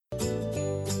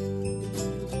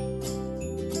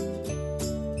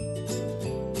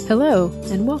Hello,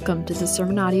 and welcome to the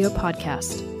Sermon Audio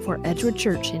Podcast for Edgewood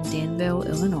Church in Danville,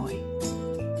 Illinois.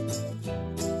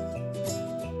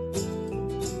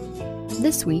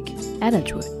 This week at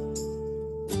Edgewood.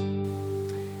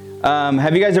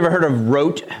 Have you guys ever heard of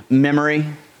rote memory?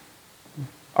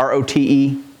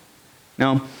 R-O-T-E?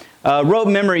 No? Rote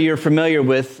memory you're familiar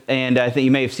with, and I think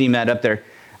you may have seen that up there.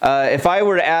 If I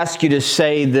were to ask you to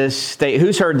say this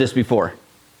who's heard this before?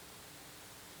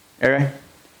 All right.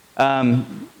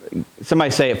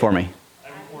 Somebody say it for me.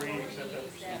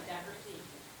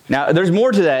 Now, there's more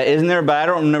to that, isn't there? But I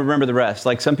don't remember the rest.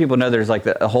 Like, some people know there's like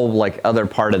a whole like other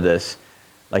part of this.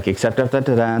 Like, except like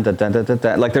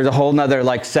there's a whole nother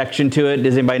like section to it.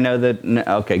 Does anybody know that? No?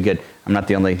 Okay, good. I'm not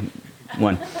the only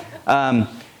one.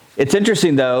 It's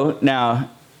interesting though. Now,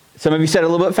 some of you said it a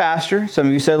little bit faster. Some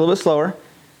of you said it a little bit slower.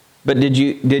 But did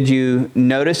you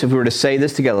notice if we were to say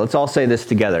this together? Let's all say this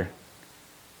together.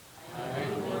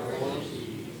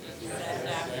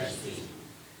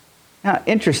 Now,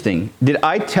 interesting. Did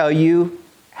I tell you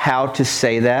how to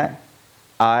say that?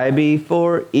 I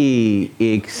before E,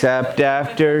 except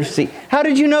after C. How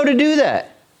did you know to do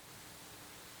that?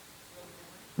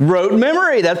 Rote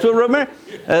memory. That's what rote memory.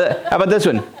 How about this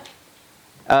one?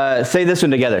 Say this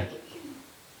one together.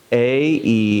 A,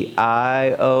 E,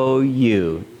 I, O,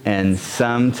 U, and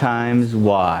sometimes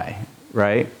Y.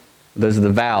 Right? Those are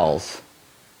the vowels.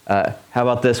 How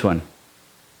about this one?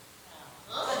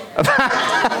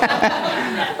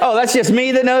 Oh, that's just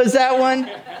me that knows that one?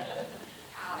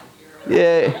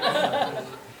 Yeah.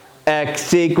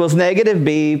 X equals negative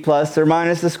B plus or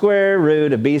minus the square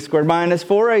root of B squared minus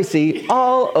 4AC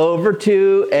all over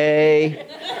 2A. You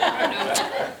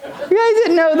guys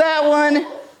didn't know that one?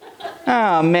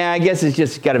 Oh, man, I guess it's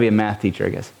just got to be a math teacher, I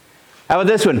guess. How about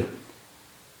this one?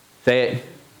 Say it.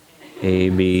 A,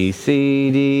 B,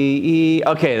 C, D, E.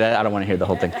 Okay, I don't want to hear the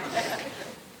whole thing.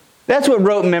 That's what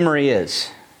rote memory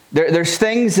is. There's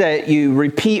things that you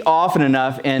repeat often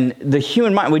enough, and the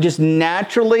human mind, we just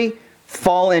naturally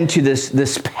fall into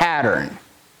this pattern,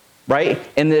 right?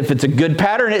 And if it's a good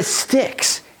pattern, it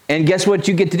sticks. And guess what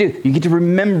you get to do? You get to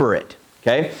remember it,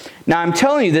 okay? Now, I'm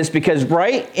telling you this because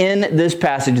right in this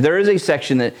passage, there is a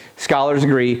section that scholars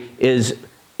agree is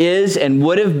and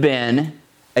would have been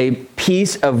a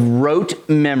piece of rote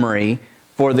memory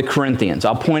for the Corinthians.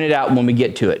 I'll point it out when we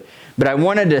get to it. But I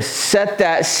wanted to set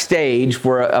that stage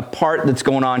for a part that's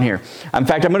going on here. In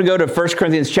fact, I'm going to go to 1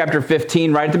 Corinthians chapter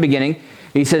 15 right at the beginning.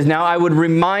 He says, now I would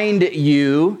remind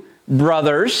you,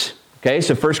 brothers. Okay,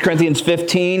 so 1 Corinthians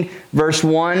 15, verse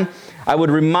 1. I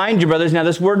would remind you, brothers. Now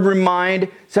this word remind,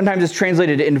 sometimes it's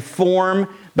translated inform,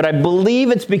 but I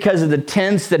believe it's because of the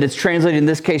tense that it's translated in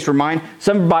this case remind.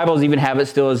 Some Bibles even have it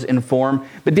still as inform.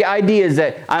 But the idea is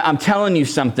that I'm telling you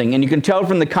something, and you can tell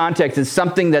from the context it's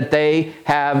something that they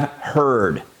have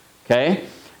heard. Okay?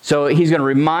 So he's going to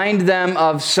remind them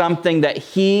of something that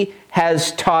he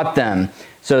has taught them.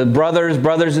 So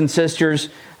brothers and sisters,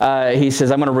 he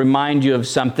says, I'm going to remind you of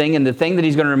something. And the thing that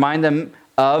he's going to remind them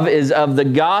of is of the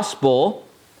gospel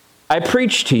I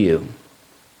preached to you.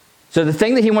 So the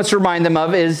thing that he wants to remind them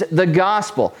of is the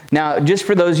gospel. Now, just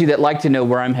for those of you that like to know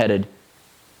where I'm headed,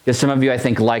 because some of you, I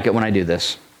think, like it when I do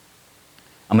this,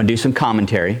 I'm going to do some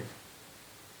commentary,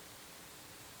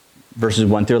 verses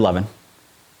 1 through 11.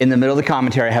 In the middle of the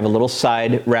commentary, I have a little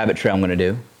side rabbit trail I'm going to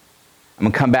do. I'm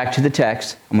going to come back to the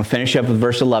text. I'm going to finish up with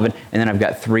verse 11, and then I've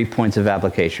got 3 points of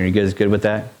application. Are you guys good with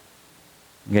that?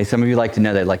 Okay, some of you like to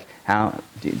know that, like, how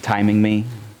timing me?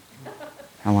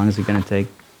 How long is it going to take?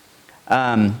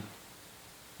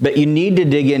 But you need to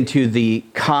dig into the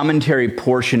commentary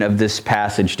portion of this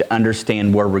passage to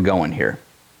understand where we're going here.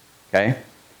 Okay?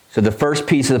 So the first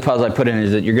piece of the puzzle I put in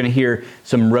is that you're going to hear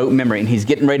some rote memory, and he's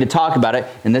getting ready to talk about it,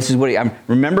 and this is what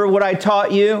remember what I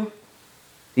taught you?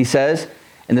 He says.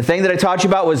 And the thing that I taught you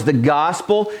about was the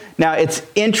gospel. Now, it's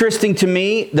interesting to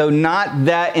me, though not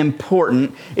that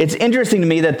important, it's interesting to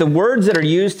me that the words that are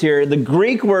used here, the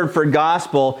Greek word for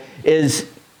gospel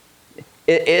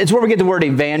it's where we get the word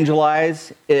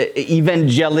evangelize,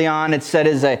 evangelion. It's said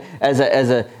as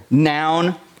a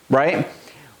noun, right?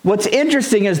 What's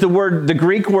interesting is the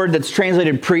Greek word that's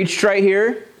translated preached right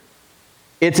here.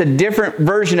 It's a different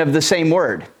version of the same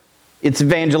word. It's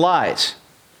evangelize.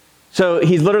 So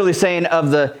he's literally saying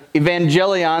of the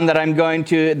evangelion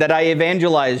that I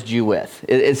evangelized you with.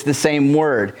 It's the same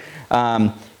word.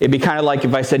 It'd be kind of like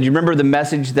if I said, you remember the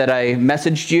message that I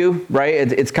messaged you, right?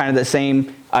 It's kind of the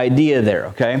same idea there,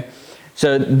 okay?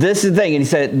 So this is the thing. And he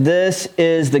said, this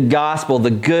is the gospel,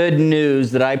 the good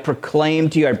news that I proclaim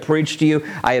to you, I preach to you,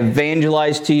 I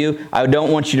evangelize to you. I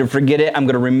don't want you to forget it. I'm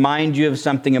going to remind you of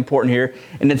something important here.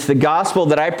 And it's the gospel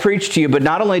that I preach to you. But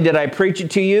not only did I preach it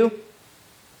to you,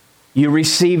 you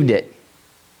received it.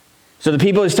 So the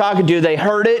people he's talking to, they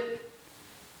heard it,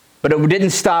 but it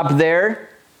didn't stop there.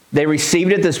 They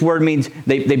received it. This word means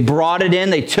they brought it in.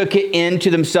 They took it into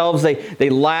themselves. They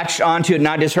latched onto it,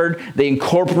 not just heard. They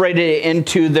incorporated it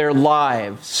into their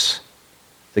lives.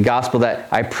 The gospel that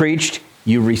I preached,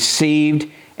 you received.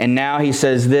 And now he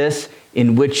says this,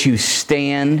 in which you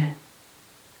stand.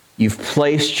 You've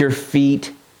placed your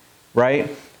feet, right?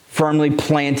 Firmly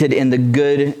planted in the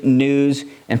good news.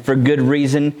 And for good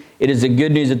reason. It is the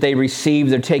good news that they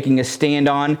received. They're taking a stand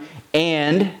on.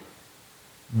 And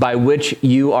by which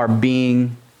you are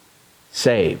being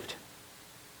saved.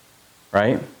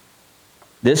 Right?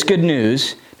 This good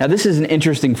news. Now this is an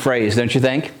interesting phrase, don't you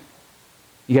think?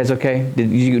 You guys okay?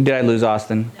 Did I lose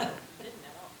Austin? No, didn't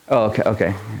at all. Oh,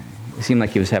 okay. It seemed like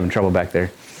he was having trouble back there.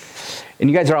 And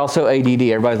you guys are also ADD.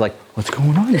 Everybody's like, what's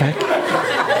going on back?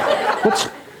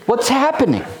 What's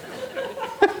happening?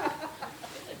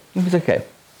 It was okay.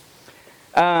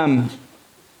 I'm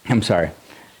sorry.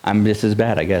 I'm just as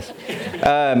bad, I guess.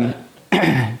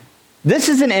 This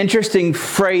is an interesting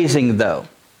phrasing, though.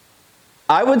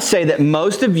 I would say that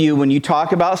most of you, when you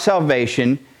talk about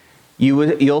salvation,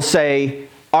 you'll say,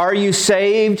 are you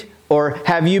saved? Or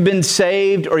have you been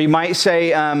saved? Or you might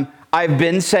say, I've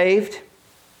been saved.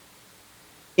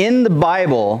 In the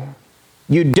Bible,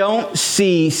 you don't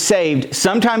see saved.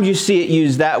 Sometimes you see it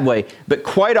used that way, but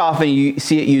quite often you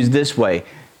see it used this way.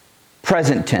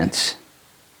 Present tense.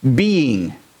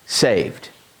 Being saved.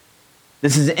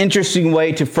 This is an interesting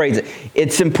way to phrase it.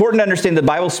 It's important to understand the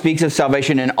Bible speaks of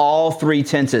salvation in all three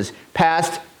tenses.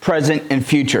 Past, present, and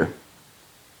future.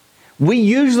 We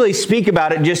usually speak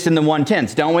about it just in the one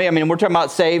tense, don't we? I mean, we're talking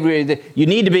about saved. You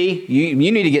need to be, you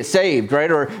need to get saved,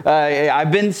 right? Or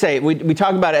I've been saved. We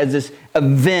talk about it as this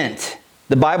event.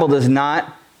 The Bible does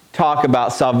not talk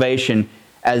about salvation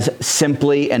as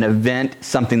simply an event,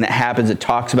 something that happens. It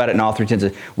talks about it in all three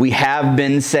tenses. We have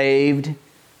been saved.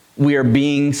 We are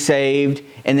being saved.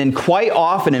 And then quite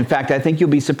often, in fact, I think you'll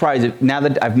be surprised now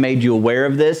that I've made you aware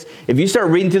of this. If you start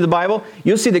reading through the Bible,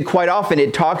 you'll see that quite often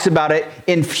it talks about it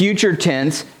in future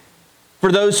tense.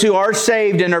 For those who are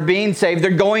saved and are being saved,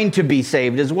 they're going to be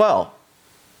saved as well.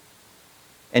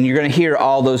 And you're going to hear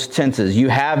all those tenses. You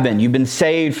have been. You've been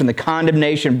saved from the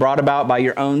condemnation brought about by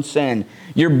your own sin.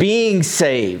 You're being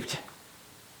saved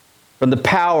from the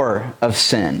power of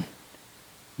sin.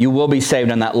 You will be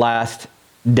saved on that last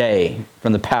day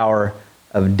from the power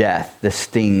of death, the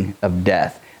sting of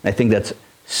death. And I think that's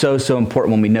so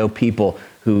important when we know people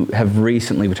who have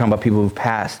recently, we're talking about people who've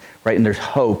passed, right? And there's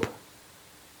hope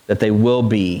that they will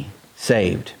be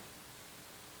saved.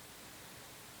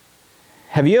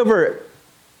 Have you ever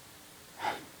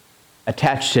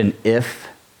attached an if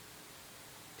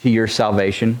to your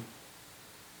salvation?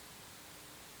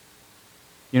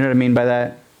 You know what I mean by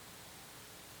that?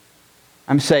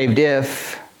 I'm saved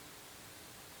if.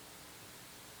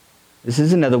 This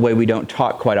is another way we don't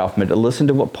talk quite often, but listen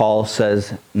to what Paul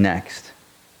says next.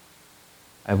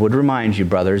 I would remind you,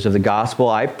 brothers, of the gospel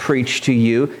I preached to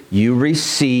you. You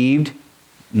received,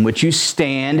 in which you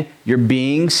stand. You're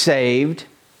being saved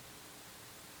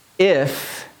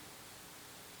if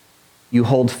you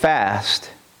hold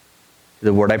fast to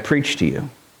the word I preached to you.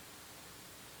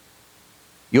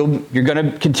 You're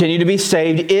going to continue to be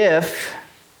saved if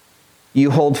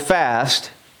you hold fast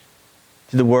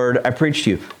to the word I preached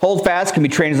to you. Hold fast can be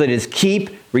translated as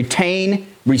keep, retain,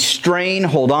 restrain,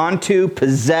 hold on to,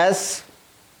 possess.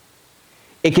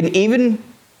 It can even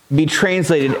be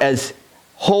translated as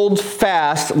hold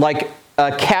fast, like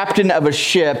a captain of a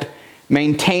ship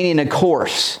maintaining a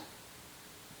course.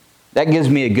 That gives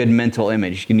me a good mental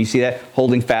image. Can you see that?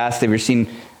 Holding fast. Have you ever seen,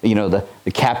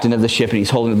 the captain of the ship and he's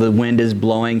holding, the wind is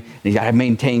blowing and he's got to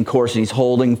maintain course and he's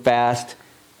holding fast.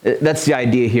 That's the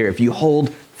idea here. If you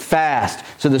hold fast.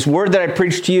 So this word that I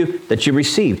preached to you, that you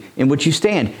received, in which you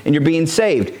stand, and you're being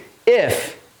saved,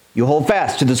 if you hold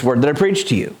fast to this word that I preached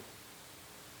to you.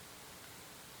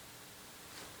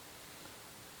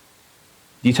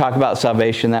 Do you talk about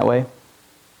salvation that way?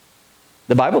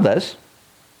 The Bible does.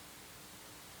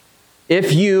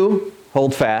 If you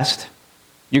hold fast,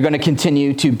 you're going to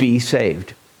continue to be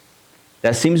saved.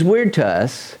 That seems weird to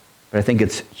us, but I think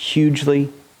it's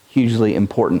hugely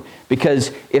important.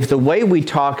 Because if the way we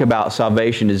talk about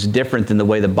salvation is different than the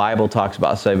way the Bible talks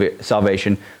about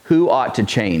salvation, who ought to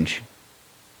change?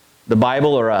 The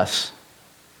Bible or us?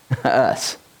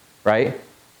 Us, right?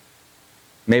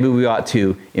 I maybe we ought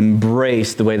to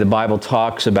embrace the way the Bible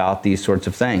talks about these sorts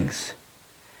of things.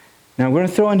 Now, we're going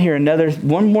to throw in here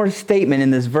one more statement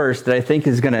in this verse that I think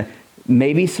is going to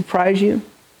maybe surprise you.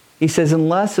 He says,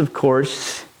 unless, of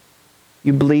course,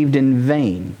 you believed in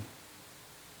vain.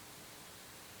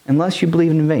 Unless you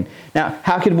believed in vain. Now,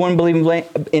 how could one believe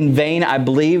in vain? I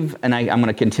believe, and I'm going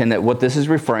to contend that what this is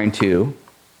referring to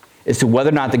is to whether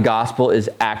or not the gospel is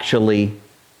actually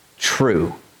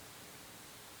true.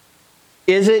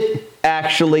 Is it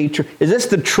actually true? Is this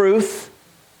the truth?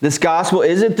 This gospel,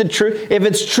 is it the truth? If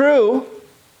it's true,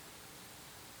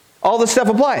 all this stuff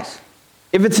applies.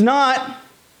 If it's not,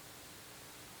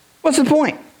 what's the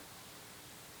point?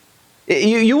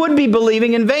 You would be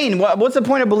believing in vain. What's the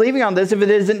point of believing on this if it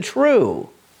isn't true?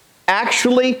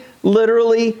 Actually,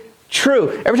 literally true.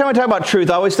 Every time I talk about truth,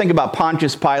 I always think about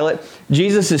Pontius Pilate.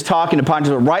 Jesus is talking to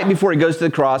Pontius right before he goes to the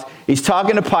cross. He's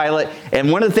talking to Pilate, and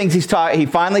one of the things he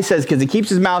finally says, because he keeps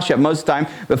his mouth shut most of the time,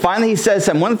 but finally he says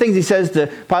something. One of the things he says to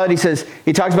Pilate,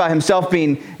 he talks about himself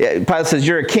being, Pilate says,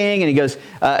 you're a king, and he goes,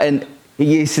 and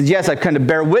he says, yes, I've come to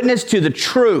bear witness to the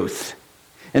truth.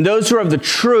 And those who are of the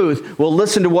truth will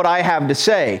listen to what I have to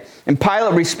say. And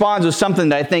Pilate responds with something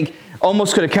that I think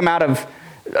almost could have come out of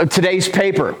today's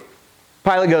paper.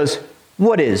 Pilate goes,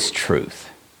 what is truth?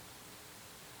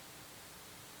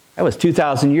 That was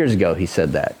 2,000 years ago he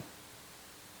said that.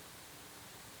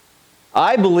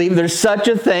 I believe there's such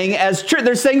a thing as truth.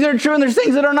 There's things that are true and there's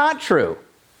things that are not true.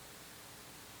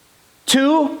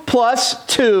 2 +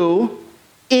 2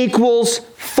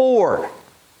 = 4.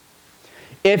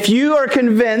 If you are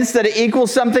convinced that it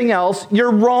equals something else,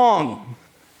 you're wrong.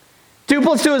 2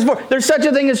 + 2 is 4. There's such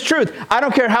a thing as truth. I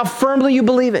don't care how firmly you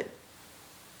believe it.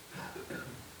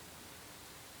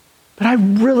 But I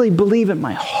really believe in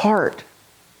my heart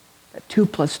that 2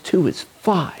 + 2 is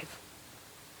 5.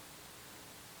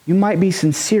 You might be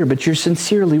sincere, but you're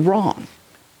sincerely wrong.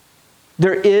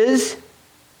 There is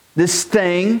this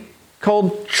thing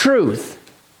called truth.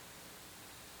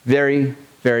 Very,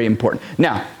 very important.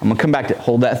 Now, I'm going to come back to it.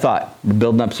 Hold that thought. We're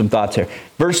building up some thoughts here.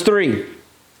 Verse 3.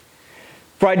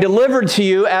 For I delivered to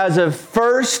you as of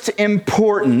first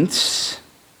importance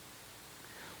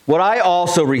what I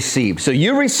also received. So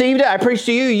you received it. I preached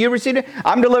to you. You received it.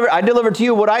 I delivered to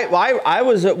you what I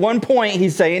was at one point,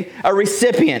 he's saying, a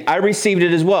recipient. I received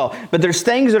it as well. But there's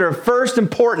things that are of first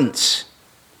importance.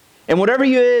 And whatever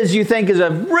you think is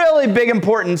of really big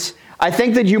importance, I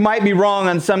think that you might be wrong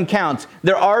on some counts.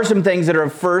 There are some things that are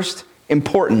of first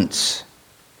importance.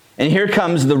 And here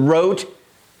comes the rote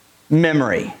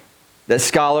memory that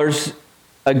scholars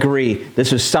agree.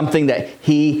 This was something that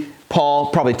Paul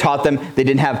probably taught them. They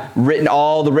didn't have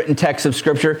all the written texts of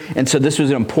Scripture. And so this was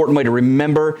an important way to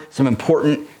remember some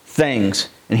important things.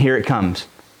 And here it comes.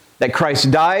 That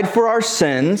Christ died for our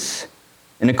sins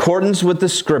in accordance with the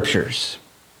Scriptures.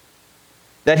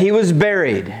 That he was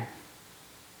buried.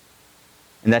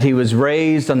 And that he was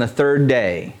raised on the third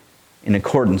day in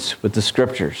accordance with the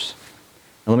Scriptures.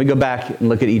 Now let me go back and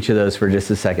look at each of those for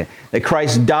just a second. That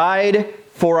Christ died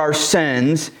for our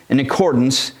sins in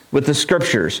accordance with the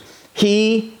Scriptures.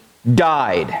 He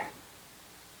died.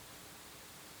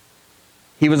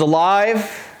 He was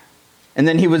alive, and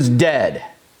then he was dead.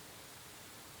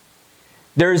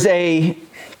 There's a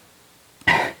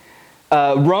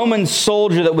Roman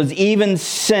soldier that was even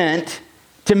sent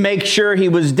to make sure he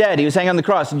was dead. He was hanging on the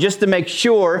cross just to make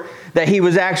sure that he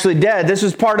was actually dead. This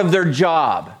was part of their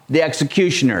job, the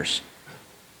executioners.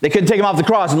 They couldn't take him off the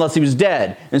cross unless he was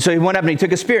dead. And so he went up and he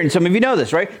took a spear. And some of you know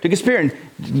this, right? Took a spear and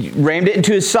rammed it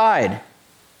into his side.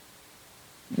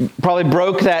 Probably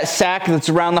broke that sac that's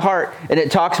around the heart. And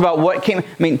it talks about what came. I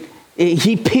mean,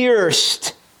 he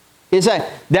pierced his side.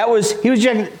 He was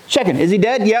checking. Is he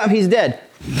dead? Yeah, he's dead.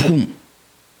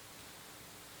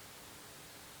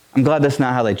 I'm glad that's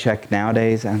not how they check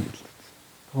nowadays.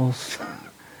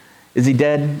 Is he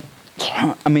dead?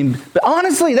 I mean, but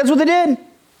honestly, that's what they did.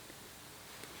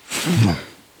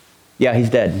 Yeah, he's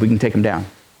dead. We can take him down.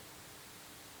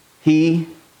 He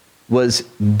was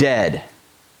dead.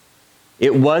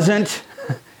 It wasn't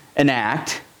an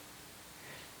act.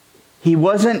 He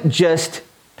wasn't just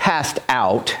passed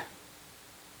out.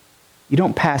 You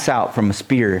don't pass out from a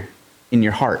spear in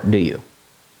your heart, do you?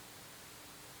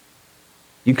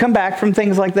 You come back from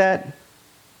things like that?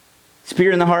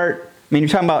 Spear in the heart? I mean, you're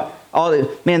talking about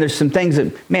there's some things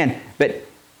that, but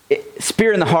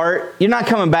spear in the heart, you're not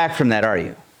coming back from that, are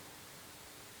you?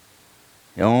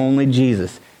 Only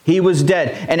Jesus. He was dead.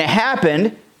 And it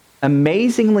happened,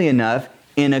 amazingly enough,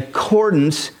 in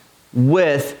accordance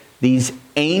with these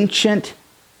ancient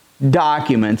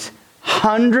documents,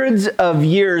 hundreds of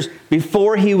years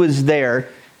before he was there.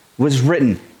 was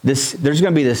written. There's going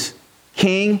to be this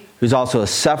king who's also a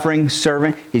suffering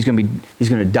servant. He's going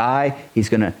to die.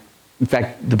 In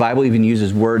fact, the Bible even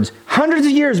uses words hundreds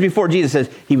of years before Jesus says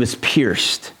he was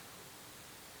pierced.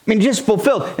 I mean, just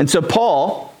fulfilled. And so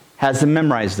Paul has to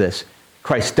memorize this.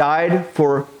 Christ died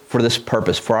for this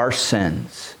purpose, for our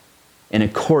sins, in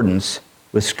accordance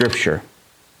with Scripture.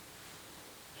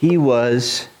 He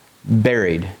was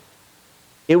buried.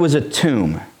 It was a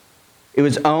tomb. It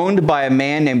was owned by a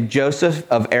man named Joseph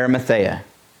of Arimathea.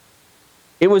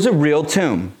 It was a real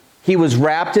tomb. He was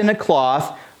wrapped in a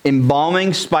cloth.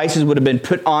 Embalming spices would have been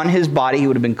put on his body. He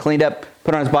would have been cleaned up,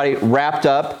 put on his body, wrapped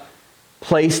up,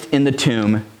 placed in the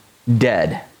tomb,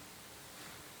 dead.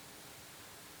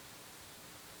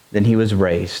 Then he was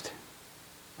raised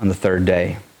on the third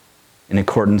day in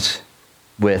accordance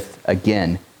with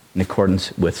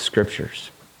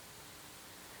Scriptures.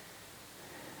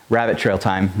 Rabbit trail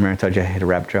time. Remember I told you I hit a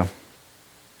rabbit trail?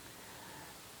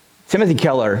 Timothy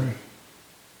Keller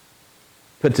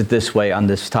puts it this way on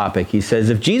this topic. He says,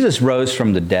 if Jesus rose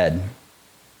from the dead,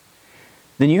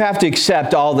 then you have to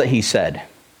accept all that he said.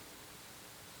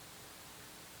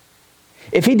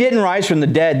 If he didn't rise from the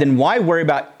dead, then why worry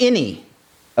about any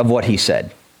of what he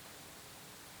said?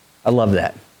 I love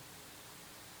that.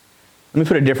 Let me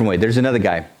put it a different way. There's another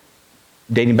guy,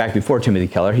 dating back before Timothy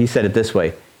Keller. He said it this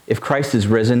way: if Christ is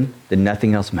risen, then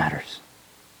nothing else matters.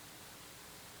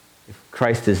 If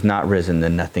Christ is not risen,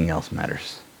 then nothing else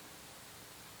matters.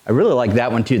 I really like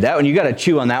that one too. That one, you got to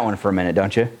chew on that one for a minute,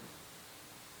 don't you?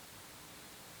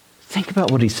 Think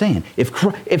about what he's saying.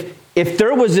 If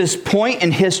there was this point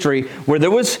in history where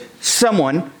there was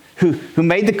someone who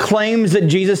made the claims that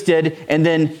Jesus did and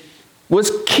then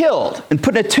was killed and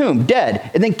put in a tomb,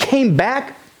 dead, and then came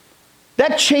back,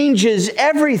 that changes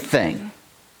everything.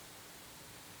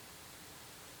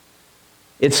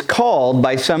 It's called,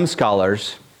 by some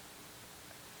scholars,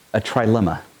 a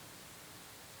trilemma.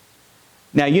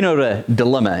 Now, you know what a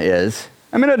dilemma is.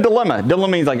 I'm in a dilemma.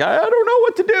 Dilemma means like, I don't know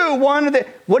what to do.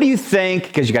 What do you think,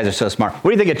 because you guys are so smart,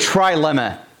 what do you think a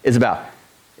trilemma is about?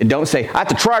 And don't say, I have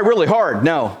to try really hard.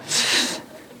 No.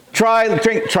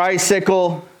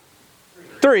 Tricycle.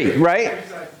 3, right?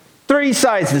 3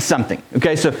 sides to something.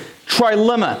 Okay, so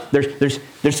trilemma.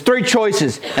 There's 3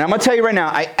 choices. And I'm going to tell you right now,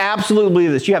 I absolutely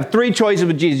believe this. You have 3 choices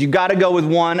with Jesus. You've got to go with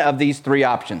one of these 3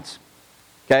 options.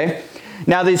 Okay?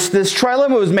 Now, this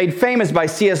trilemma was made famous by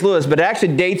C.S. Lewis, but it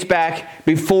actually dates back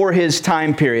before his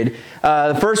time period.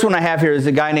 The first one I have here is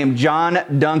a guy named John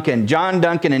Duncan. John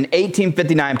Duncan in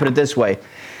 1859 put it this way: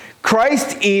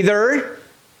 Christ either,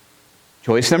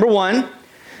 choice number 1,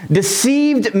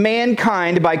 deceived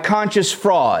mankind by conscious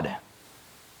fraud.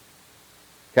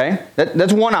 Okay?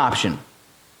 That's one option.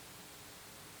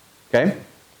 Okay?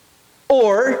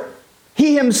 Or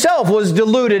he himself was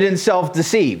deluded and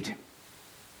self-deceived.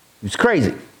 He was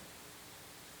crazy.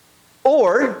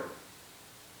 Or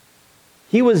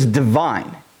he was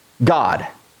divine, God,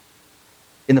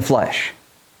 in the flesh.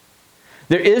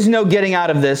 There is no getting out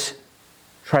of this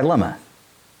trilemma.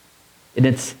 And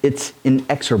it's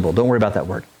inexorable. Don't worry about that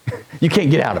word. You can't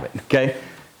get out of it, okay?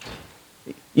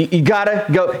 You gotta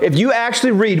go. If you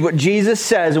actually read what Jesus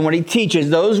says and what he teaches,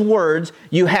 those words,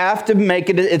 you have to make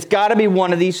it, it's got to be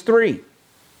one of these 3.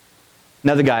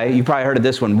 Another guy, you probably heard of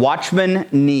this one, Watchman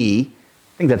Nee.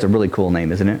 I think that's a really cool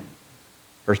name, isn't it?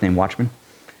 First name Watchman.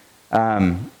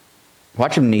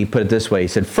 Watchman Nee put it this way. He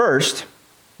said, first,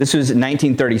 this was in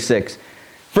 1936,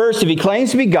 first, if he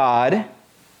claims to be God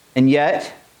and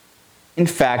yet, in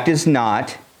fact, is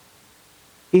not,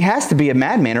 he has to be a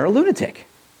madman or a lunatic.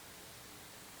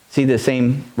 See the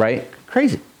same, right?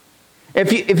 Crazy.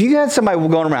 If you had somebody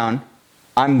going around,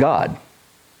 I'm God.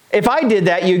 If I did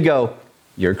that, you'd go,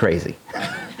 you're crazy.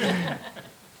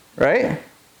 Right?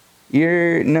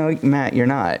 No, Matt, you're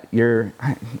not. You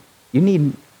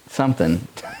need something.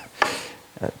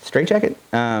 Straight jacket?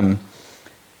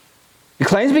 He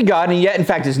claims to be God and yet in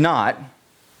fact is not.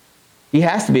 He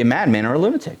has to be a madman or a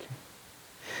lunatic.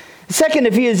 Second,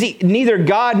 if he is neither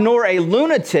God nor a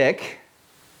lunatic,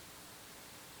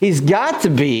 he's got to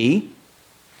be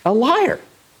a liar,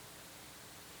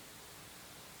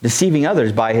 deceiving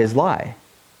others by his lie.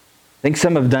 I think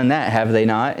some have done that, have they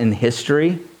not, in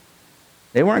history?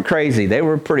 They weren't crazy. They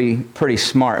were pretty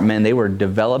smart, man. They were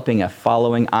developing a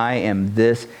following. I am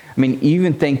this. I mean,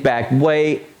 even think back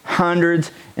way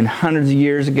hundreds and hundreds of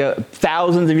years ago,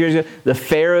 thousands of years ago, the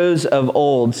pharaohs of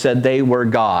old said they were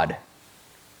God.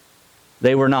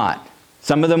 They were not.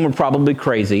 Some of them were probably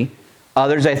crazy.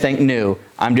 Others, I think, knew,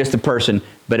 I'm just a person,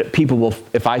 but people will,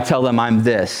 if I tell them I'm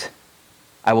this,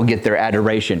 I will get their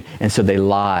adoration. And so they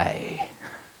lie,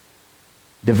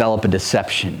 develop a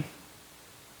deception.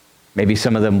 Maybe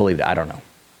some of them believed it. I don't know.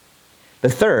 The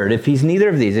third, if he's neither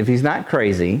of these, if he's not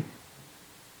crazy and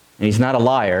he's not a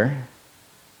liar,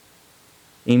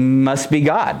 he must be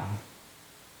God.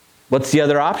 What's the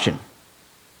other option?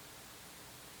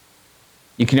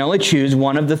 You can only choose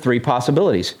one of the three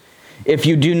possibilities. If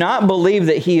you do not believe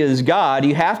that he is God,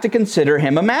 you have to consider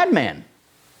him a madman.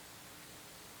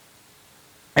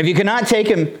 If you cannot take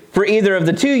him for either of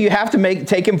the two, you have to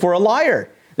take him for a liar.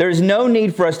 There is no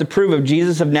need for us to prove if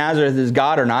Jesus of Nazareth is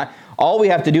God or not. All we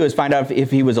have to do is find out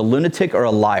if he was a lunatic or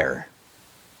a liar.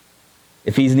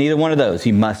 If he's neither one of those,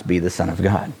 he must be the Son of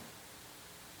God.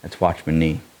 That's Watchman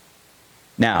Nee.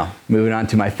 Now, moving on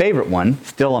to my favorite one,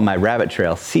 still on my rabbit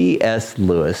trail, C.S.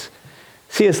 Lewis.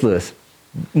 C.S. Lewis,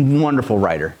 wonderful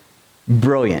writer,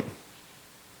 brilliant.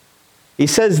 He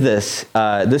says this,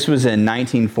 this was in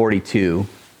 1942,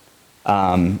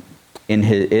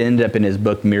 it ended up in his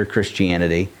book, Mere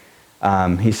Christianity.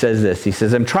 He says this, he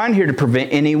says, I'm trying here to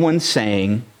prevent anyone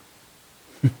saying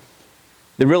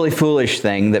the really foolish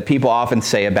thing that people often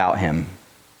say about him.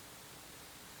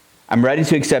 I'm ready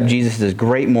to accept Jesus as a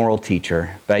great moral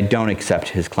teacher, but I don't accept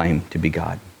his claim to be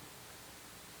God.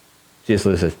 C.S.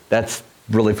 Lewis says, that's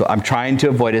really foolish. I'm trying to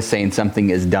avoid us saying something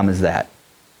as dumb as that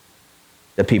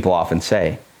people often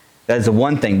say. That is the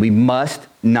one thing we must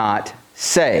not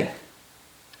say.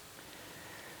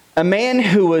 A man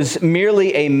who was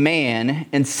merely a man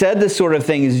and said the sort of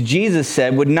things Jesus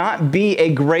said would not be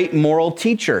a great moral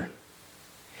teacher.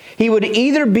 He would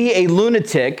either be a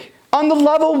lunatic on the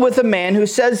level with a man who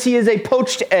says he is a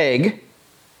poached egg,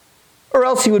 or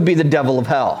else he would be the devil of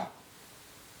hell.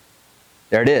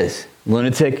 There it is,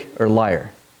 lunatic or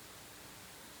liar.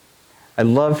 I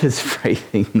love his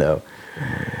phrasing though.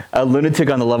 A lunatic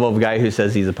on the level of a guy who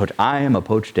says he's a poached. I am a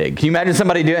poached egg. Can you imagine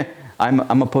somebody doing,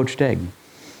 I'm a poached egg.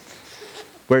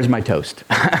 Where's my toast?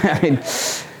 I mean,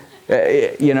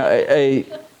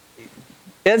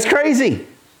 it's crazy.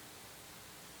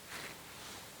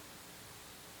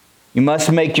 You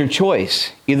must make your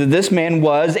choice. Either this man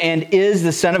was and is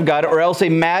the Son of God, or else a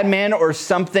madman or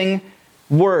something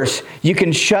worse. You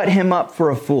can shut him up for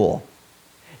a fool.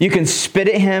 You can spit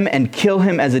at him and kill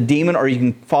him as a demon, or you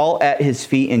can fall at his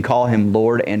feet and call him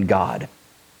Lord and God.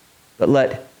 But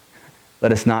let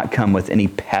us not come with any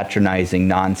patronizing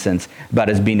nonsense about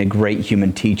his being a great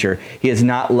human teacher. He has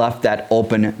not left that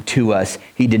open to us.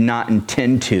 He did not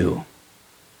intend to.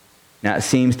 Now, it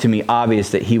seems to me obvious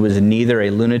that he was neither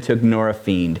a lunatic nor a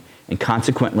fiend, and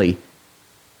consequently,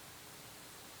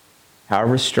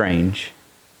 however strange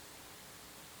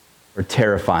or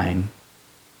terrifying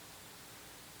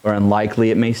or unlikely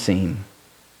it may seem,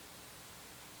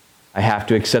 I have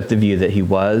to accept the view that he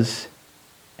was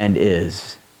and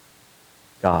is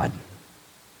God.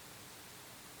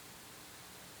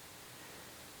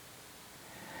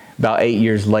 About 8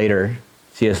 years later,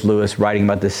 C.S. Lewis, writing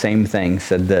about the same thing,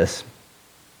 said this: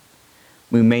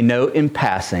 we may note in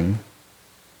passing,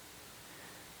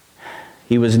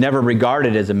 he was never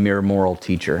regarded as a mere moral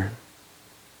teacher.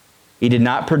 He did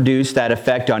not produce that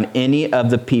effect on any of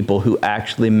the people who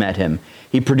actually met him.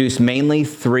 He produced mainly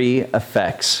three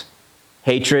effects: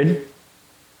 hatred,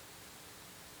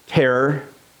 terror,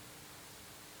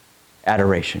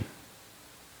 adoration.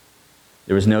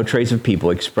 There was no trace of people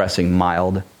expressing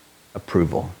mild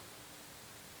approval.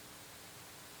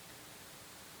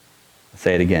 I'll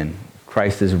say it again.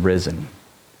 Christ is risen.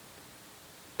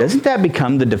 Doesn't that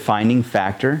become the defining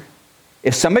factor?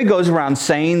 If somebody goes around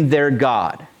saying they're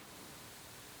God,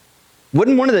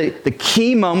 wouldn't one of the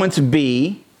key moments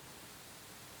be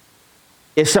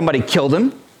if somebody killed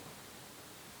him?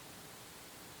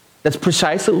 That's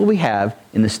precisely what we have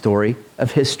in the story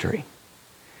of history.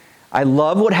 I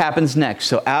love what happens next.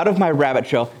 So out of my rabbit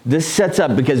trail, this sets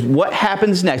up, because what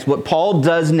happens next, what Paul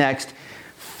does next,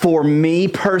 for me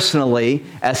personally,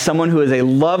 as someone who is a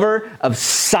lover of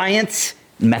science,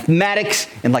 mathematics,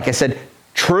 and like I said,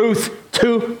 truth,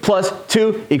 2 +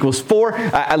 2 = 4.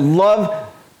 I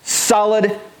love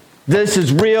solid, this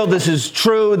is real, this is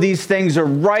true, these things are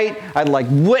right. I like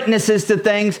witnesses to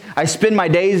things. I spend my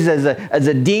days as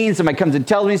a dean. Somebody comes and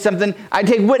tells me something. I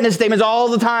take witness statements all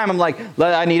the time. I'm like,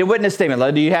 I need a witness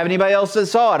statement. Do you have anybody else that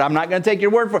saw it? I'm not going to take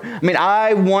your word for it. I mean,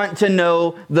 I want to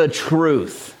know the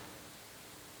truth.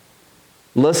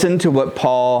 Listen to what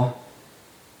Paul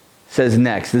says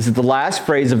next. This is the last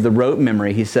phrase of the rote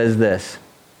memory. He says this: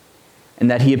 and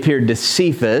that he appeared to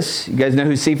Cephas. You guys know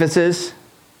who Cephas is?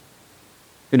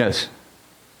 Who knows?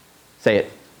 Say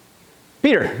it.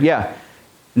 Peter, yeah.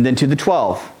 And then to the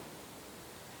 12.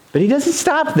 But he doesn't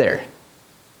stop there.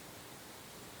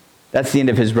 That's the end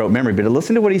of his rote memory. But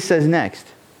listen to what he says next.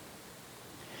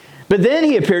 But then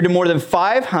he appeared to more than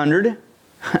 500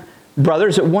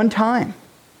 brothers at one time,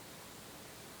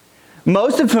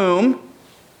 most of whom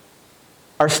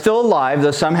are still alive,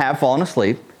 though some have fallen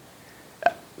asleep.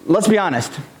 Let's be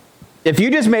honest. If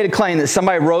you just made a claim that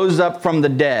somebody rose up from the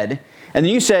dead, and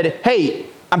then you said, hey,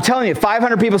 I'm telling you,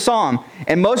 500 people saw him,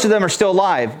 and most of them are still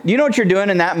alive, you know what you're doing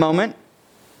in that moment?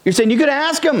 You're saying, you could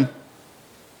ask them.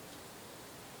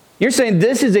 You're saying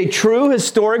this is a true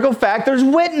historical fact. There's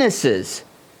witnesses.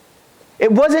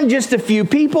 It wasn't just a few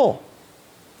people.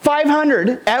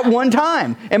 500 at one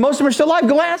time. And most of them are still alive.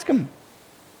 Go ask them.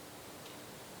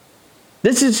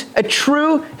 This is a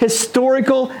true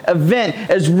historical event.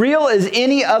 As real as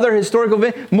any other historical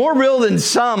event. More real than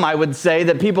some, I would say,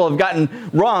 that people have gotten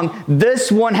wrong.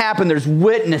 This one happened. There's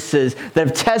witnesses that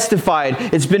have testified.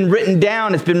 It's been written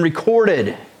down. It's been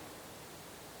recorded.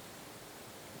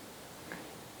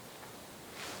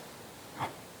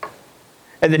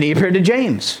 And then he appeared to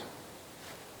James.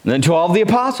 And then to all of the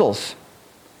apostles.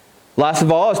 Last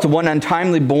of all, as to one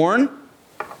untimely born,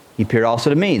 he appeared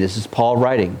also to me. This is Paul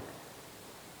writing.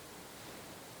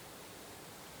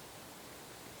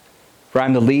 For I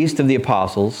am the least of the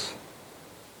apostles,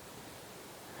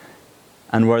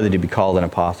 unworthy to be called an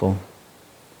apostle,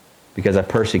 because I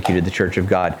persecuted the church of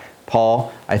God.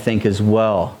 Paul, I think, as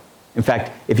well. In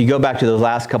fact, if you go back to those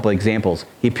last couple of examples,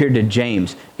 he appeared to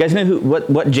James. You guys know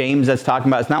what James that's talking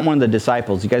about? It's not one of the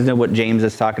disciples. You guys know what James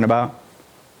is talking about?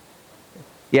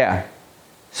 Yeah.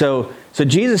 So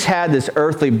Jesus had this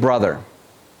earthly brother.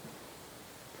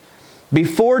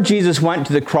 Before Jesus went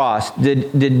to the cross,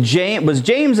 was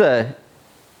James a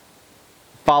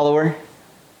follower?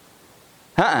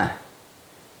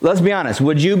 Let's be honest.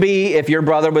 Would you be if your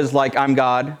brother was like, I'm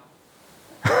God?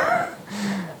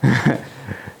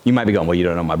 You might be going, well, you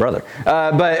don't know my brother.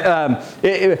 But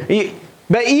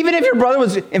even if your brother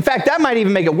was, in fact, that might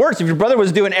even make it worse. If your brother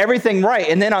was doing everything right,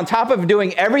 and then on top of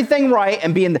doing everything right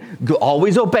and being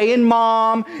always obeying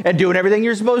mom and doing everything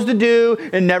you're supposed to do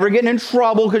and never getting in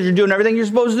trouble because you're doing everything you're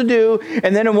supposed to do,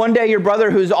 and then one day your brother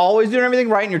who's always doing everything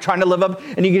right and you're trying to live up,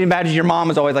 and you can imagine your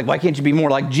mom is always like, why can't you be more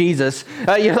like Jesus?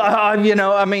 But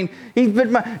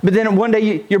then one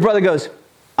day your brother goes,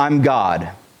 I'm God.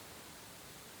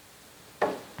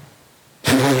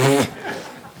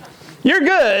 You're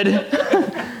good.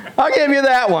 I'll give you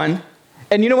that one.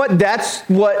 And you know what? That's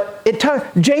what it took.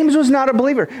 James was not a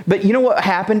believer. But you know what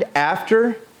happened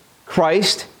after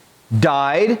Christ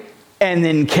died and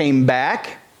then came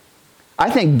back? I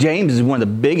think James is one of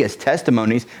the biggest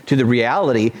testimonies to the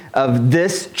reality of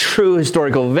this true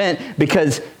historical event,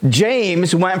 because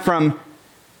James went from,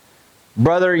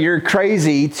 brother, you're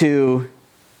crazy, to,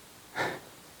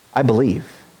 I believe.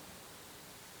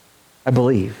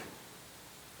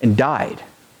 And died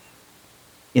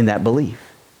in that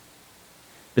belief.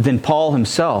 But then Paul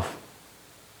himself,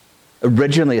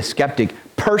 originally a skeptic,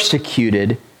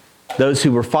 persecuted those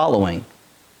who were following,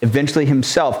 eventually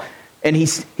himself. And he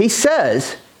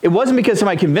says, it wasn't because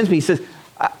somebody convinced me, he says,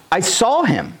 I saw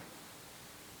him.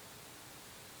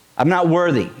 I'm not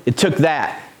worthy. It took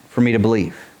that for me to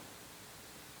believe.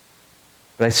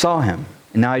 But I saw him,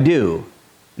 and now I do.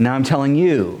 And now I'm telling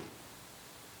you,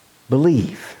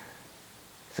 believe.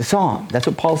 I saw him. That's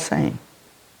what Paul's saying.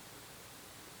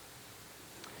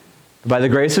 By the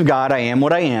grace of God, I am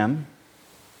what I am.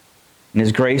 And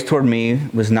his grace toward me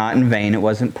was not in vain. It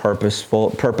wasn't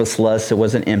purposeless. It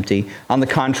wasn't empty. On the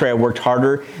contrary, I worked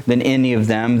harder than any of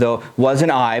them, though it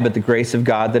wasn't I, but the grace of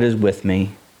God that is with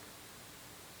me.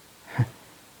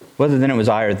 Whether then it was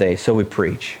I or they, so we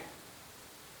preach.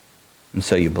 And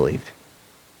so you believed.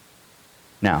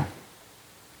 Now,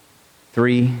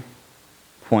 3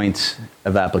 points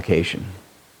of application.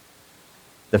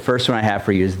 The first one I have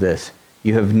for you is this.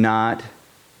 You have not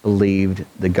believed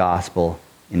the gospel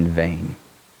in vain.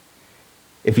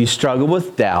 If you struggle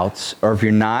with doubts, or if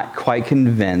you're not quite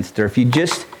convinced, or if you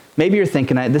just, maybe you're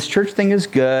thinking, this church thing is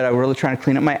good, I'm really trying to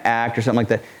clean up my act or something like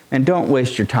that, and don't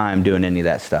waste your time doing any of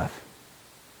that stuff.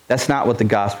 That's not what the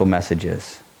gospel message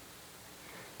is.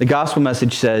 The gospel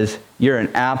message says you're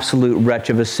an absolute wretch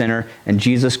of a sinner, and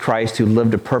Jesus Christ, who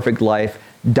lived a perfect life,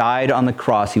 died on the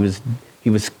cross. He was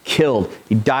killed.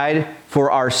 He died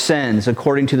for our sins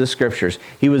according to the Scriptures.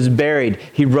 He was buried.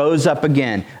 He rose up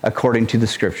again according to the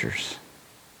Scriptures.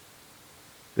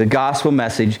 The gospel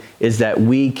message is that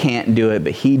we can't do it,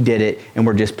 but he did it, and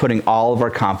we're just putting all of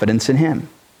our confidence in him.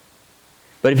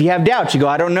 But if you have doubts, you go,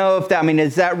 I don't know if that,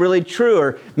 is that really true?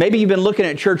 Or maybe you've been looking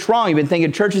at church wrong. You've been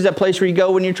thinking church is that place where you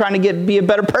go when you're trying to be a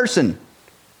better person.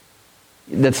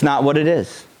 That's not what it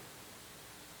is.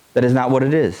 That is not what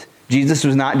it is. Jesus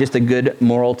was not just a good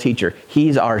moral teacher.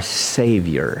 He's our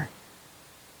Savior.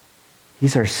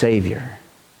 He's our Savior.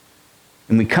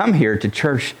 And we come here to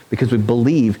church because we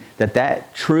believe that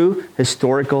that true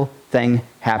historical thing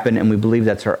happened, and we believe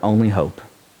that's our only hope.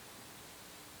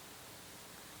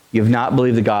 You have not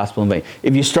believed the gospel in vain.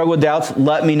 If you struggle with doubts,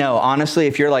 let me know. Honestly,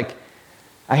 if you're like,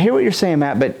 I hear what you're saying,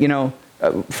 Matt, but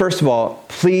first of all,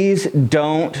 please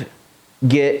don't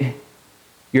get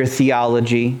your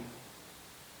theology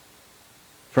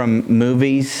from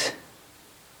movies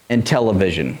and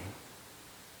television.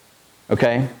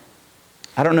 Okay?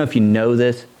 I don't know if you know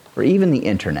this, or even the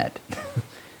internet.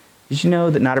 Did you know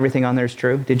that not everything on there is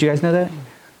true? Did you guys know that?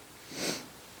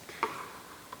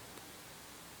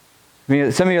 I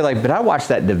mean, some of you are like, but I watched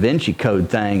that Da Vinci Code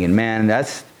thing, and man,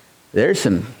 there's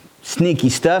some sneaky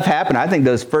stuff happening. I think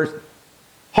those first...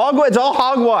 it's all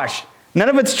hogwash. None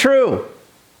of it's true.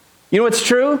 You know what's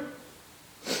true?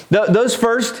 Those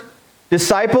first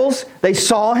disciples, they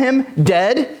saw him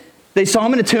dead. They saw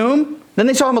him in a tomb. Then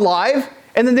they saw him alive.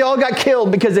 And then they all got killed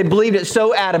because they believed it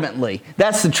so adamantly.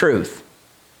 That's the truth.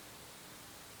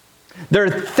 There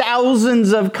are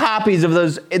thousands of copies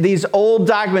of these old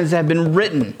documents that have been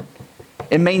written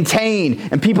and maintained,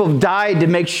 and people have died to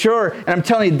make sure. And I'm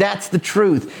telling you, that's the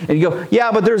truth. And you go,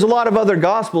 yeah, but there's a lot of other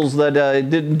gospels that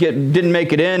didn't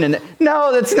make it in. And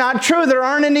no, that's not true. There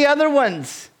aren't any other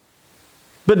ones.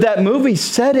 But that movie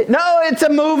said it. No, it's a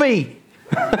movie.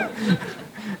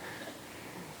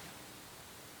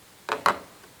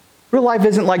 Real life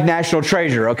isn't like National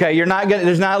Treasure, okay?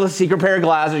 There's not a secret pair of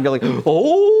glasses. You go like,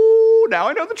 oh, now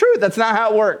I know the truth. That's not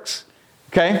how it works,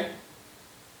 okay?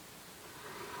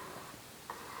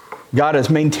 God has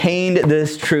maintained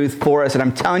this truth for us, and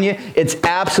I'm telling you, it's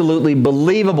absolutely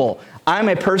believable. I'm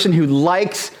a person who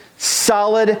likes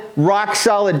solid,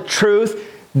 rock-solid truth.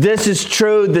 This is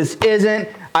true. This isn't.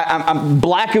 I'm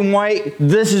black and white.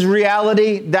 This is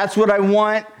reality. That's what I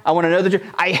want. I want to know the truth.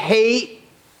 I hate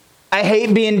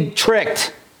being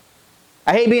tricked.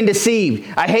 I hate being deceived.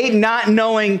 I hate not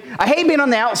knowing. I hate being on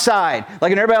the outside. Like,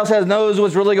 when everybody else knows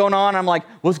what's really going on, I'm like,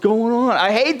 what's going on?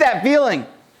 I hate that feeling.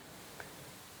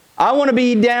 I want to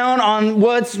be down on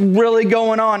what's really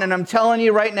going on. And I'm telling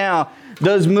you right now,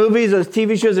 those movies, those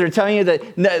TV shows that are telling you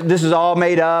that this is all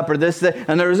made up, or this, that,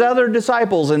 and there's other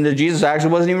disciples, and that Jesus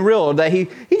actually wasn't even real, that he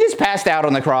just passed out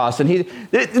on the cross, and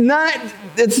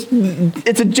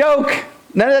it's a joke.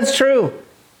 None of that's true.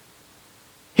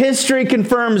 History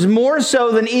confirms more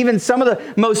so than even some of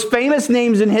the most famous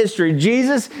names in history.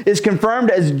 Jesus is confirmed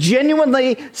as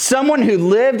genuinely someone who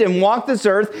lived and walked this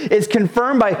earth. It's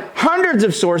confirmed by hundreds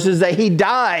of sources that he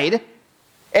died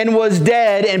and was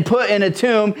dead and put in a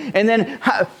tomb. And then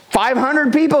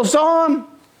 500 people saw him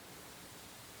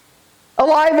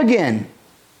alive again.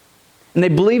 And they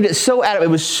believed it so adamant.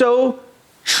 It was so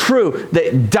true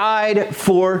that died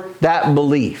for that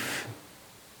belief.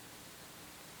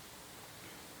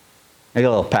 I get a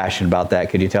little passionate about that,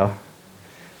 could you tell?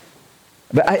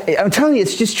 But I'm telling you,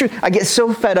 it's just true. I get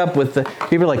so fed up with the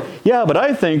people are like, yeah, but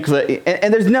I think that,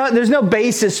 and there's no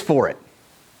basis for it.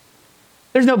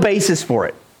 There's no basis for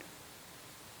it.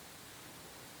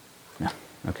 No,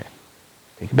 okay.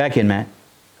 Take it back in, Matt.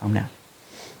 Calm down.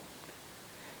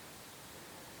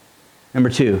 Number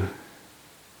 2,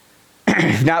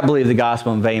 not believe the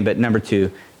gospel in vain, but number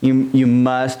 2, you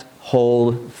must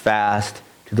hold fast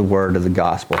to the word of the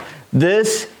gospel.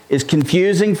 This is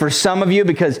confusing for some of you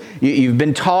because you've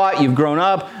been taught, you've grown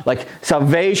up, like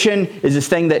salvation is this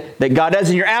thing that God does,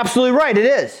 and you're absolutely right, it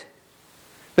is.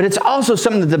 But it's also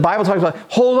something that the Bible talks about.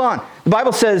 Hold on. The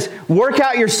Bible says, work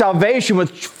out your salvation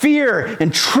with fear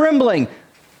and trembling.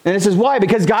 And it says, why?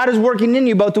 Because God is working in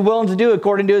you both to will and to do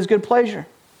according to his good pleasure.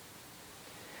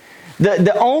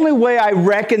 The only way I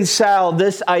reconcile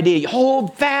this idea,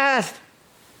 hold fast.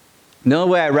 The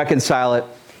only way I reconcile it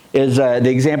is the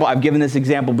example. I've given this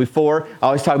example before. I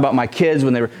always talk about my kids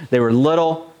when they were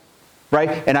little,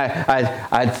 right? And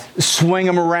I'd swing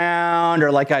them around,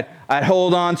 or like I'd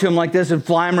hold on to them like this and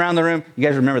fly them around the room. You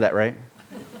guys remember that, right?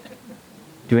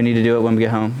 Do we need to do it when we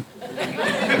get home?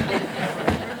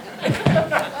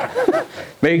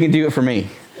 Maybe you can do it for me.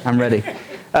 I'm ready.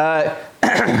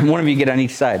 One of you get on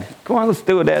each side. Come on, let's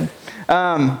do it, Dad.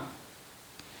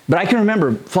 But I can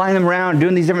remember flying them around,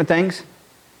 doing these different things.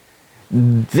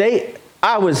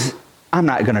 I'm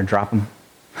not going to drop them.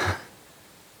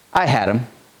 I had them.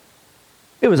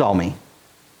 It was all me.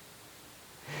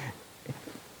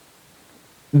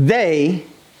 They,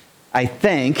 I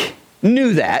think,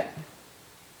 knew that.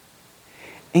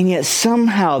 And yet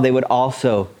somehow they would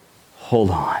also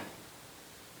hold on.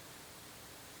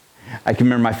 I can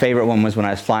remember my favorite one was when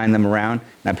I was flying them around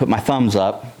and I put my thumbs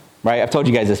up, right? I've told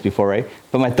you guys this before, right?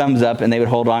 Put my thumbs up and they would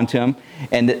hold on to them.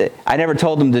 And I never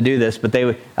told them to do this, but they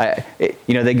would,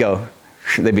 they'd go,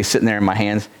 they'd be sitting there in my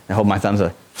hands and hold my thumbs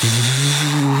up,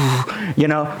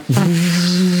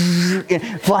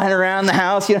 flying around the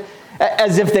house,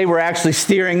 as if they were actually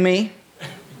steering me.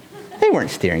 They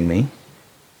weren't steering me,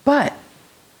 but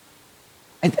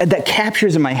that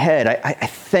captures in my head, I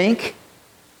think,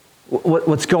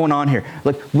 what's going on here.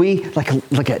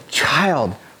 Like a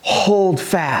child, hold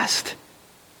fast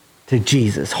to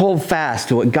Jesus. Hold fast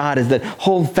to what God has done.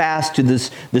 Hold fast to this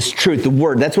truth, the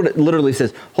word. That's what it literally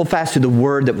says. Hold fast to the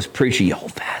word that was preached to you.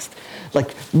 Hold fast.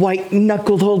 Like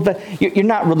white-knuckled, hold fast. You're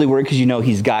not really worried because you know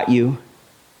he's got you.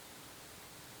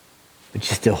 But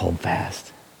you still hold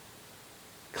fast.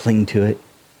 Cling to it.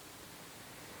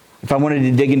 If I wanted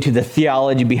to dig into the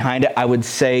theology behind it, I would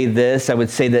say this. I would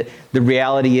say that the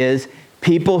reality is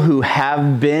people who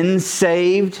have been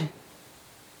saved,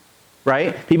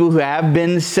 right? People who have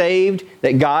been saved,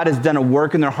 that God has done a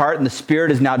work in their heart and the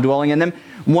Spirit is now dwelling in them.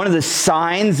 One of the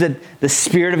signs that the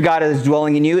Spirit of God is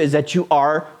dwelling in you is that you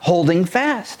are holding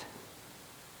fast.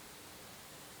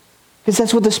 Because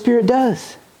that's what the Spirit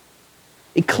does.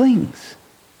 It clings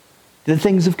to the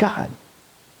things of God.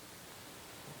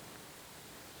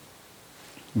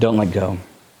 Don't let go.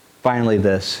 Finally,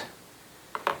 this.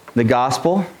 The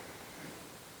gospel,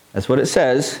 that's what it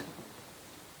says,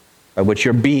 by which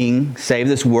you're being saved,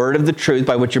 this word of the truth,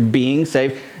 by which you're being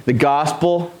saved, the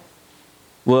gospel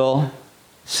will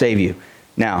save you.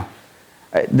 Now,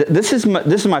 this is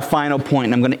my final point,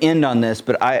 and I'm going to end on this,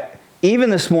 but even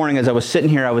this morning as I was sitting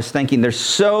here, I was thinking there's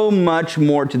so much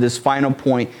more to this final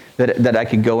point that I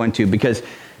could go into, because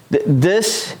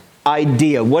this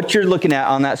idea, what you're looking at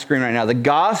on that screen right now, the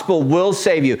gospel will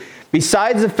save you.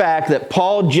 Besides the fact that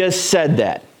Paul just said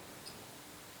that,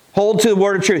 hold to the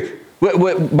word of truth,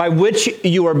 by which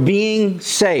you are being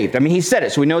saved. I mean, he said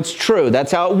it, so we know it's true.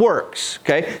 That's how it works,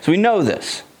 okay? So we know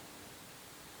this.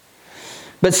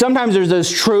 But sometimes there's those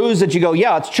truths that you go,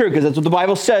 yeah, it's true, because that's what the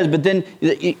Bible says, but then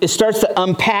it starts to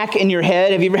unpack in your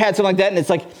head. Have you ever had something like that? And it's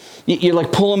like, you're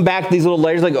like pulling back these little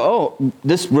layers, like, oh,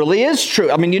 this really is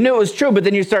true. I mean, you knew it was true, but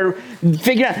then you start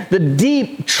figuring out the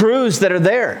deep truths that are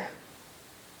there.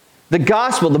 The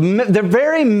gospel, the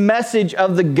very message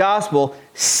of the gospel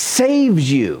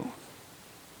saves you.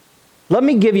 Let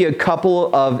me give you a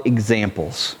couple of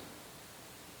examples.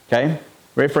 Okay?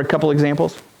 Ready for a couple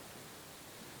examples?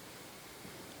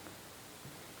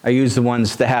 I use the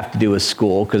ones that have to do with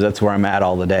school because that's where I'm at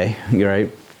all the day. You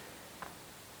right?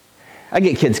 I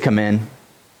get kids come in,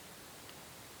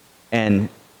 and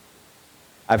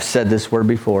I've said this word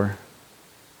before,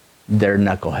 they're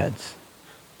knuckleheads,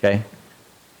 okay?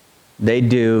 They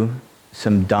do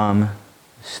some dumb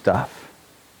stuff.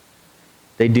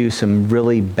 They do some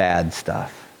really bad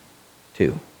stuff,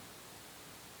 too.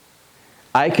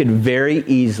 I could very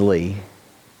easily,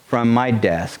 from my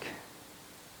desk,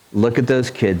 look at those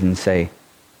kids and say,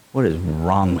 what is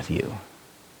wrong with you?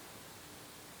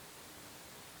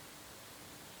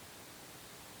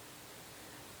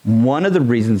 One of the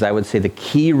reasons, I would say the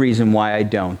key reason why I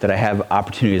don't, that I have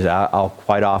opportunities, I'll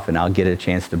quite often, I'll get a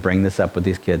chance to bring this up with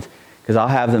these kids, because I'll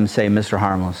have them say, Mr.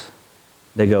 Harmless.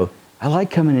 They go, I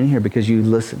like coming in here because you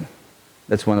listen.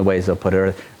 That's one of the ways they'll put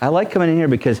it. I like coming in here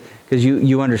because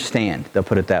you understand. They'll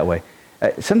put it that way.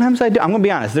 Sometimes I do. I'm going to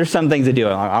be honest. There's some things I do.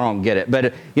 I don't get it.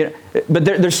 But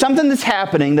there's something that's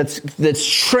happening that's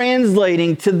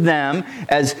translating to them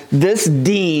as this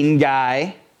dean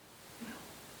guy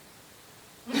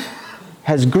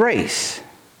has grace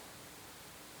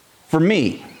for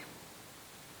me.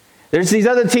 There's these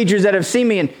other teachers that have seen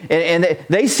me and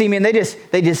they see me and they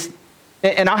just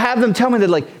and I'll have them tell me, they're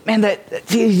like, man,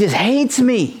 he just hates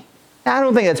me. I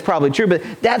don't think that's probably true, but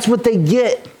that's what they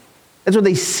get. That's what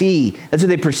they see. That's what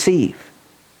they perceive.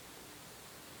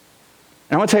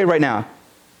 And I want to tell you right now,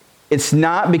 it's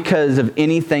not because of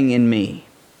anything in me.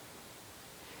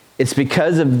 It's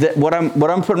because of what I'm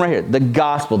putting right here, the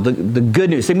gospel, the good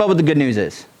news. Think about what the good news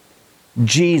is.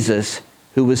 Jesus,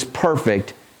 who was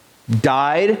perfect,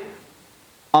 died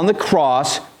on the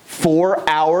cross for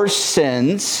our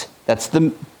sins. That's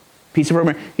the piece of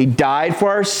information. He died for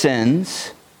our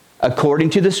sins, according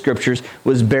to the Scriptures,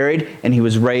 was buried, and he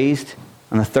was raised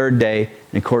on the third day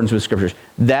in accordance with Scriptures.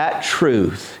 That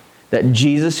truth, that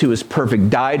Jesus, who is perfect,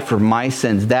 died for my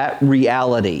sins, that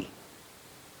reality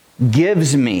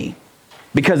gives me,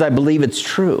 because I believe it's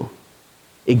true,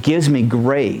 it gives me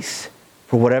grace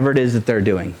for whatever it is that they're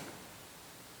doing.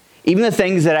 Even the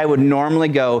things that I would normally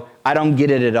go, I don't get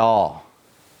it at all.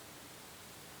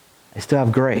 I still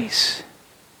have grace.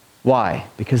 Why?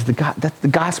 Because that's the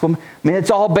gospel. I mean,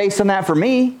 it's all based on that for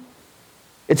me.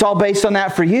 It's all based on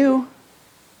that for you.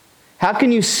 How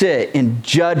can you sit in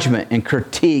judgment and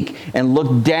critique and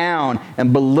look down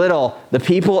and belittle the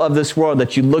people of this world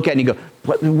that you look at and you go,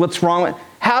 what's wrong with?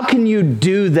 How can you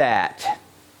do that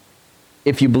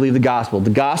if you believe the gospel?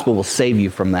 The gospel will save you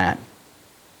from that.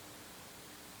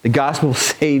 The gospel will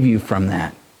save you from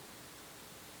that.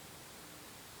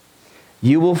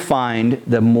 You will find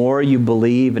the more you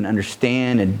believe and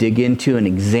understand and dig into and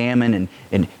examine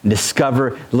and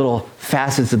discover little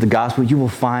facets of the gospel, you will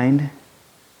find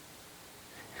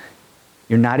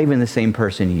you're not even the same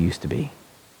person you used to be.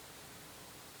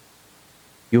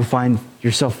 You'll find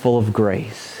yourself full of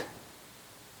grace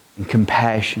and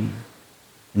compassion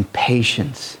and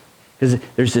patience. Because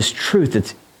there's this truth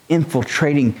that's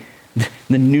infiltrating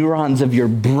the neurons of your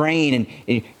brain,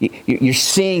 and you're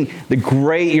seeing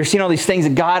you're seeing all these things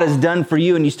that God has done for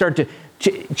you, and you start to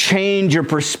change your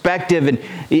perspective, and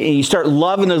you start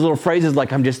loving those little phrases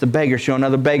like, I'm just a beggar showing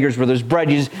other beggars where there's bread.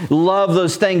 You just love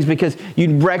those things because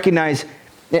you recognize,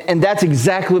 and that's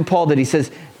exactly what Paul did. He said,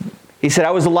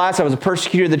 I was the last, I was a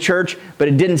persecutor of the church, but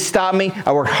it didn't stop me.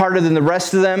 I worked harder than the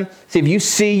rest of them. See, if you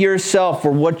see yourself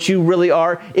for what you really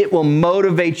are, it will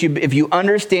motivate you if you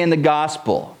understand the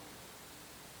gospel.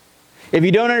 If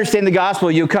you don't understand the gospel,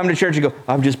 you'll come to church and go,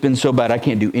 I've just been so bad, I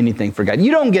can't do anything for God.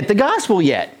 You don't get the gospel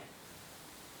yet.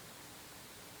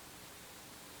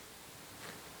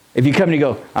 If you come and you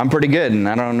go, I'm pretty good, and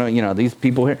I don't know, these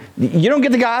people here. You don't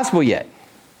get the gospel yet.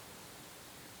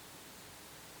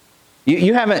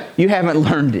 You haven't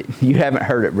learned it. You haven't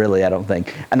heard it really, I don't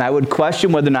think. And I would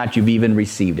question whether or not you've even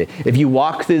received it. If you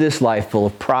walk through this life full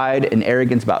of pride and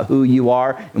arrogance about who you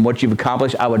are and what you've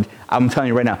accomplished, I'm telling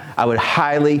you right now, I would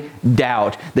highly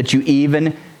doubt that you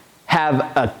even have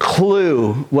a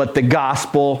clue what the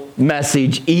gospel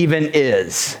message even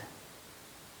is.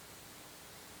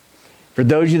 For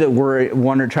those of you that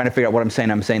were trying to figure out what I'm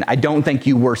saying, I don't think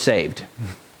you were saved.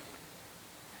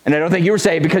 And I don't think you were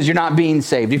saved because you're not being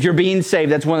saved. If you're being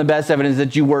saved, that's one of the best evidence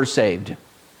that you were saved.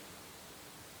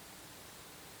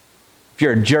 If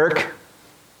you're a jerk,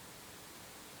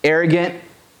 arrogant,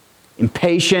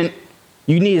 impatient,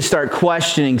 you need to start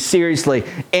questioning seriously,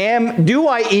 do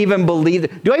I even believe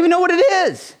it? Do I even know what it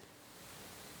is?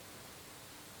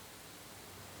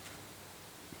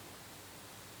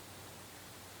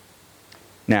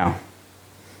 Now,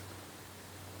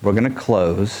 we're going to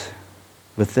close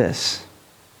with this.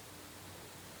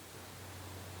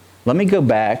 Let me go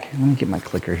back. Let me get my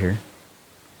clicker here.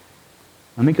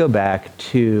 Let me go back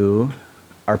to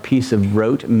our piece of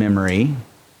rote memory.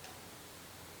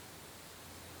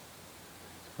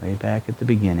 Way back at the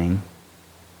beginning.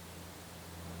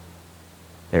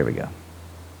 There we go.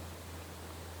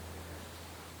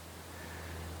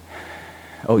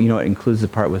 Oh, you know what? It includes the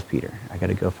part with Peter. I got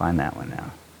to go find that one now.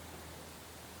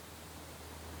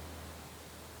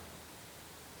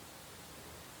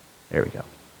 There we go.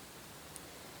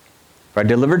 For I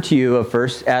delivered to you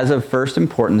as of first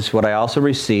importance what I also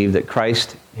received, that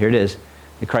Christ, here it is,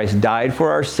 that Christ died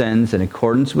for our sins in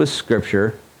accordance with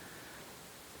Scripture,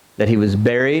 that he was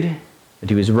buried, that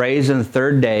he was raised on the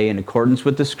third day in accordance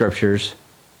with the Scriptures,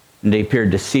 and he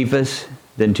appeared to Cephas,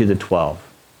 then to the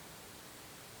 12.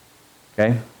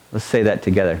 Okay? Let's say that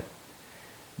together.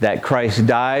 That Christ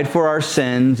died for our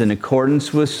sins in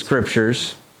accordance with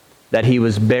Scriptures, that he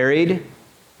was buried,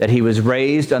 that he was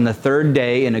raised on the third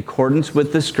day in accordance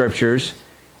with the Scriptures,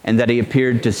 and that he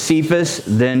appeared to Cephas,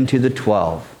 then to the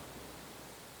 12.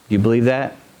 Do you believe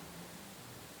that?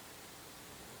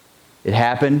 It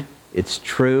happened. It's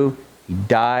true. He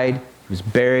died. He was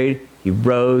buried. He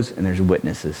rose, and there's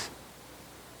witnesses.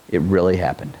 It really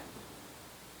happened.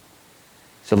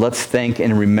 So let's think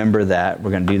and remember that.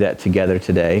 We're going to do that together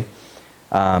today.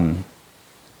 What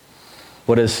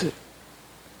does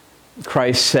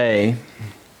Christ say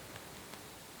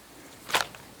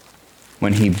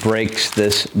when he breaks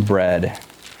this bread?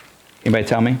 Anybody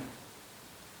tell me?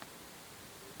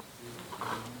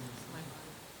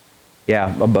 Yeah,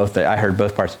 both. I heard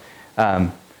both parts.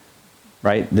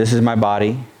 Right? This is my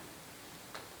body.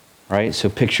 Right? So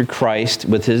picture Christ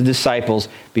with his disciples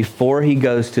before he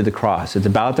goes to the cross. It's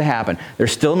about to happen. They're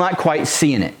still not quite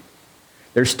seeing it.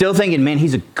 They're still thinking, man,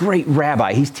 he's a great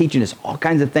rabbi. He's teaching us all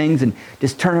kinds of things and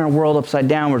just turning our world upside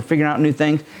down. We're figuring out new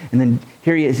things. And then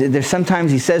here he is. There's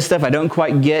sometimes he says stuff I don't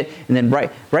quite get. And then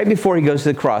right before he goes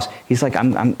to the cross, he's like,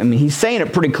 he's saying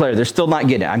it pretty clear. They're still not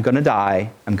getting it. I'm going to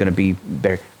die. I'm going to be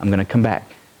buried. I'm going to come back.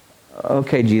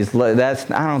 Okay, Jesus,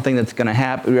 I don't think that's going to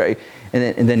happen. Right?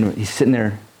 And then he's sitting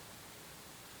there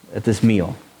at this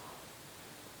meal.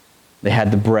 They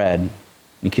had the bread.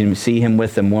 You can see him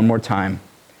with them one more time.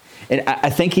 And I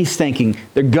think he's thinking,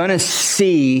 they're going to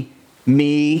see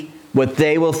me, what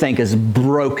they will think is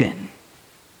broken.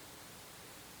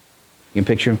 You can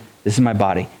picture him. This is my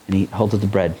body. And he holds up the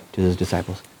bread to his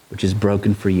disciples, which is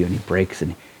broken for you. And he breaks,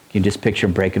 and you can just picture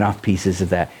him breaking off pieces of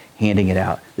that, handing it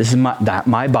out. This is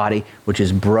my body, which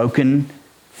is broken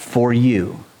for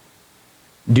you.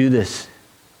 Do this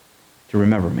to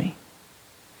remember me.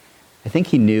 I think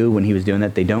he knew when he was doing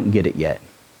that, they don't get it yet.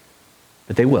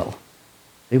 But they will.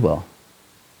 They will.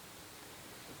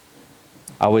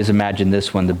 I always imagine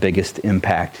this one the biggest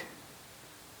impact.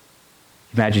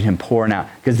 Imagine him pouring out.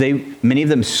 Because many of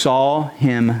them saw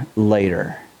him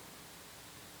later.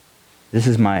 This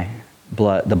is my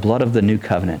blood, the blood of the new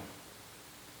covenant,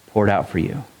 poured out for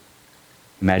you.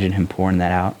 Imagine him pouring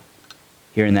that out.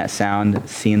 Hearing that sound,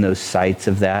 seeing those sights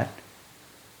of that.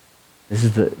 This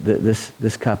is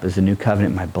this cup is the new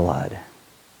covenant in my blood.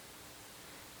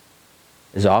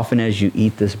 As often as you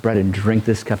eat this bread and drink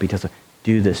this cup, he tells us,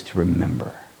 do this to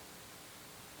remember.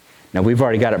 Now, we've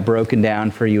already got it broken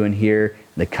down for you in here.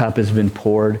 The cup has been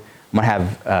poured. I'm going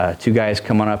to have two guys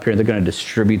come on up here. They're going to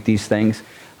distribute these things.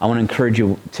 I want to encourage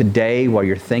you today, while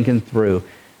you're thinking through,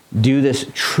 do this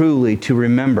truly to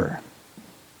remember.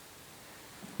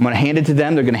 I'm going to hand it to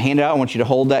them. They're going to hand it out. I want you to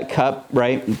hold that cup,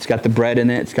 right? It's got the bread in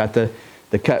it. It's got the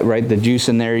cup, right? The juice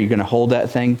in there. You're going to hold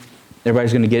that thing.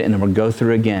 Everybody's going to get it, and then we'll go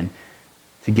through again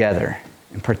together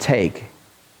and partake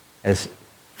as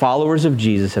followers of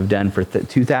Jesus have done for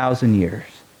 2,000 years.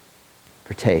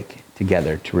 Partake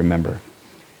together to remember.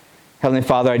 Heavenly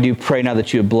Father, I do pray now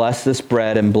that you would bless this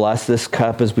bread and bless this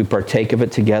cup as we partake of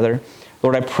it together.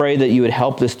 Lord, I pray that you would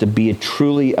help this to be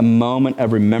truly a moment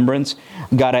of remembrance.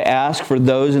 God, I ask for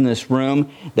those in this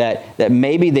room that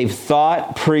maybe they've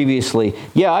thought previously,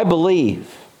 yeah, I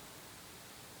believe.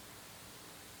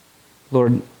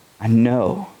 Lord, I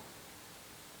know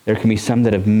there can be some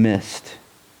that have missed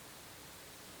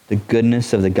the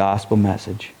goodness of the gospel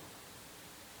message.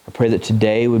 I pray that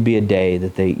today would be a day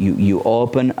that you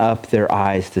open up their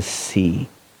eyes to see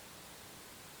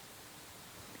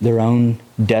their own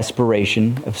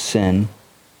desperation of sin,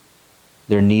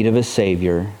 their need of a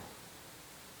Savior,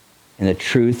 and the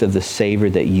truth of the Savior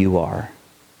that you are.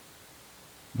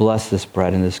 Bless this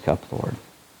bread and this cup, Lord.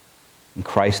 In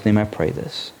Christ's name I pray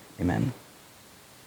this. Amen.